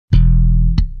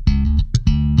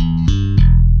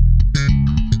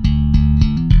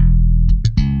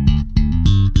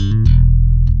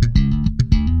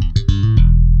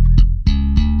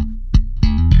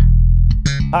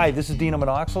Hi, this is Dino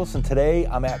Monoxelos, and today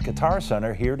I'm at Guitar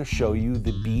Center here to show you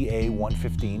the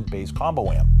BA115 Bass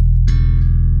Combo amp.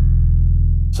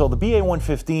 So the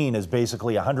BA115 is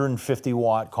basically a 150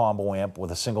 watt combo amp with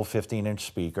a single 15-inch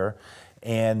speaker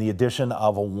and the addition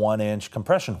of a 1-inch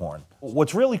compression horn.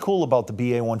 What's really cool about the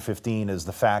BA115 is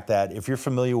the fact that if you're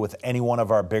familiar with any one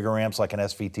of our bigger amps like an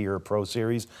SVT or a Pro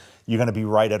Series, you're going to be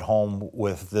right at home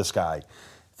with this guy.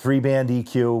 3-band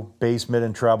EQ, bass, mid,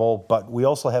 and treble, but we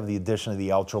also have the addition of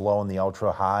the ultra low and the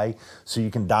ultra high, so you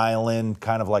can dial in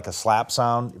kind of like a slap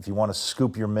sound. If you want to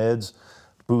scoop your mids,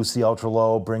 boost the ultra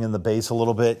low, bring in the bass a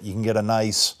little bit, you can get a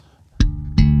nice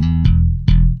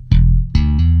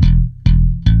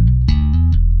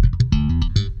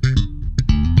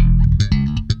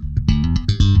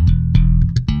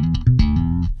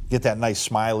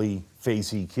smiley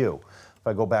face EQ. If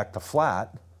I go back to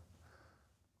flat,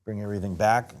 bring everything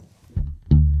back.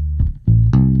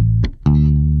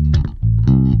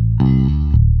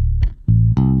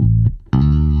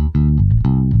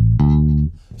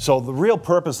 So the real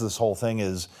purpose of this whole thing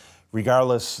is,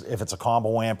 regardless if it's a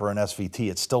combo amp or an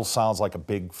SVT, it still sounds like a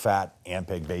big fat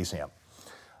Ampeg bass amp.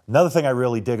 Another thing I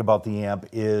really dig about the amp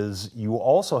is you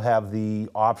also have the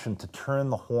option to turn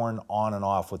the horn on and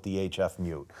off with the HF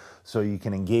mute. So you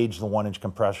can engage the 1-inch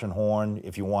compression horn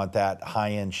if you want that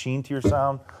high-end sheen to your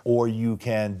sound, or you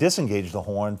can disengage the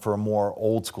horn for a more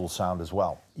old school sound as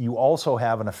well. You also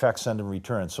have an effect send and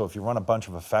return. So if you run a bunch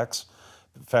of effects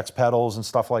pedals and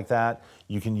stuff like that,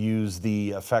 you can use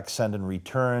the effect send and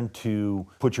return to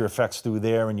put your effects through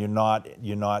there, and you're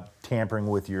not tampering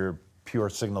with your pure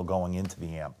signal going into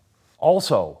the amp.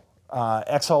 Also,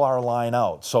 XLR line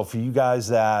out. So for you guys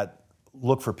that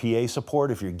look for PA support,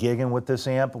 if you're gigging with this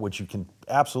amp, which you can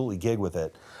absolutely gig with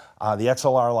it, the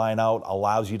XLR line out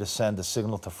allows you to send a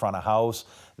signal to front of house.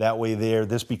 That way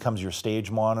this becomes your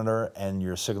stage monitor, and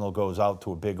your signal goes out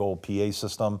to a big old PA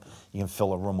system. You can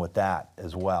fill a room with that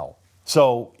as well.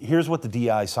 So here's what the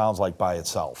DI sounds like by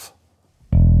itself.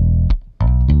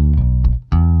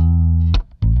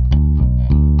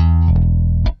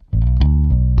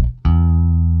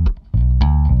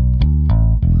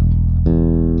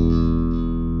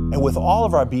 With all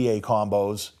of our BA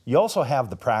combos, you also have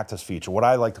the practice feature, what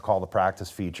I like to call the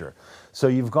practice feature. So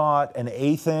you've got an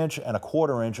 1/8 inch and a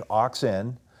 1/4 inch aux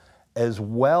in, as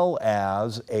well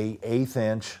as a 1/8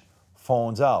 inch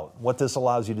phones out. What this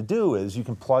allows you to do is you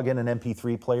can plug in an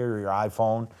MP3 player or your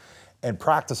iPhone and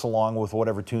practice along with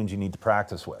whatever tunes you need to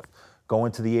practice with. Go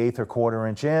into the 1/8 or 1/4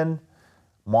 inch in,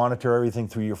 monitor everything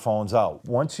through your phones out.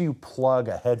 Once you plug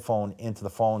a headphone into the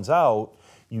phones out,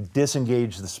 you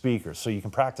disengage the speakers so you can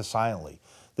practice silently.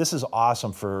 This is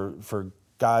awesome for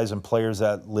guys and players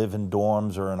that live in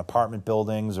dorms or in apartment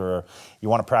buildings, or you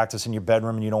want to practice in your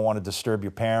bedroom and you don't want to disturb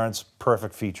your parents.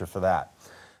 Perfect feature for that.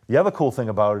 The other cool thing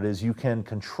about it is you can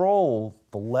control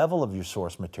the level of your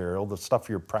source material, the stuff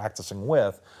you're practicing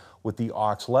with the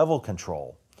aux level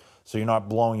control. So you're not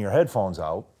blowing your headphones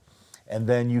out. And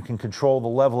then you can control the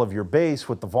level of your bass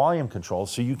with the volume control,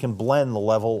 so you can blend the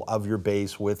level of your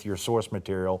bass with your source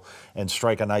material and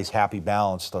strike a nice happy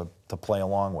balance to play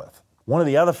along with. One of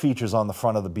the other features on the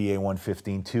front of the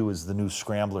BA115 too is the new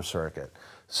Scrambler circuit.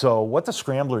 So what the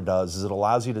Scrambler does is it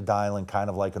allows you to dial in kind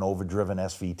of like an overdriven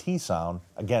SVT sound,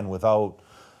 again without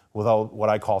what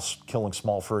I call killing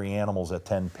small furry animals at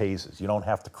 10 paces. You don't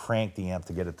have to crank the amp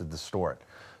to get it to distort.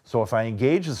 So if I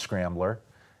engage the Scrambler,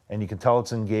 and you can tell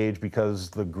it's engaged because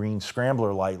the green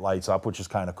Scrambler light lights up, which is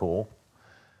kind of cool.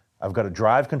 I've got a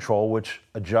drive control, which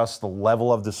adjusts the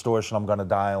level of distortion I'm going to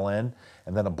dial in,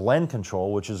 and then a blend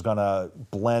control, which is going to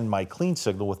blend my clean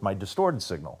signal with my distorted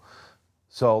signal.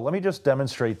 So let me just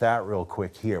demonstrate that real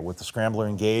quick here with the Scrambler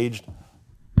engaged.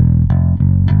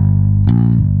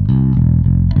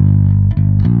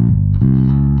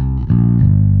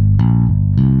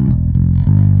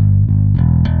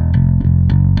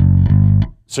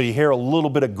 So you hear a little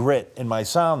bit of grit in my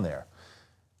sound there.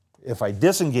 If I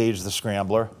disengage the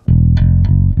Scrambler,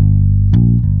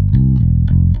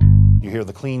 you hear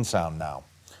the clean sound now.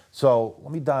 So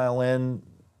let me dial in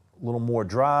a little more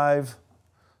drive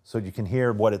so you can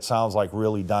hear what it sounds like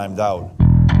really dimed out.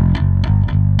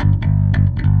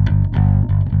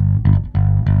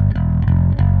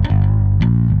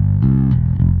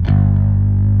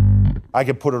 I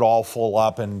could put it all full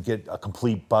up and get a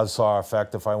complete buzzsaw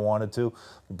effect if I wanted to.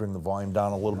 Let me bring the volume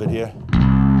down a little bit here.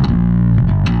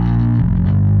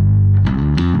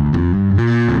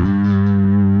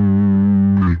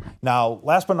 Now,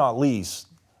 last but not least,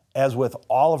 as with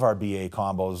all of our BA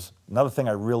combos, another thing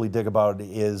I really dig about it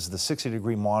is the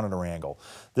 60-degree monitor angle.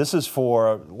 This is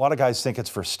for, a lot of guys think it's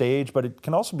for stage, but it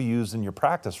can also be used in your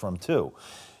practice room too.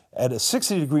 At a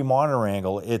 60-degree monitor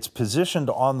angle, it's positioned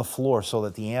on the floor so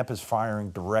that the amp is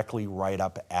firing directly right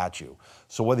up at you.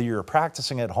 So whether you're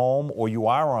practicing at home or you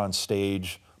are on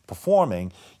stage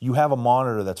performing, you have a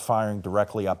monitor that's firing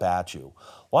directly up at you.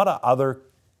 A lot of other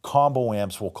combo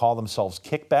amps will call themselves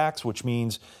kickbacks, which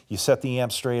means you set the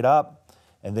amp straight up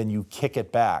and then you kick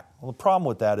it back. Well, the problem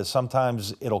with that is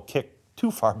sometimes it'll kick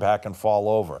too far back and fall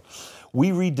over. We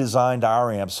redesigned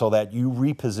our amp so that you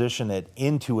reposition it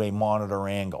into a monitor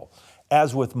angle,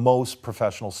 as with most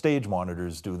professional stage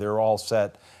monitors do. They're all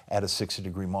set at a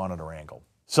 60-degree monitor angle.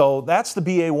 So that's the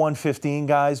BA-115,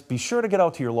 guys. Be sure to get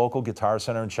out to your local Guitar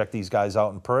Center and check these guys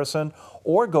out in person,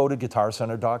 or go to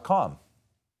guitarcenter.com.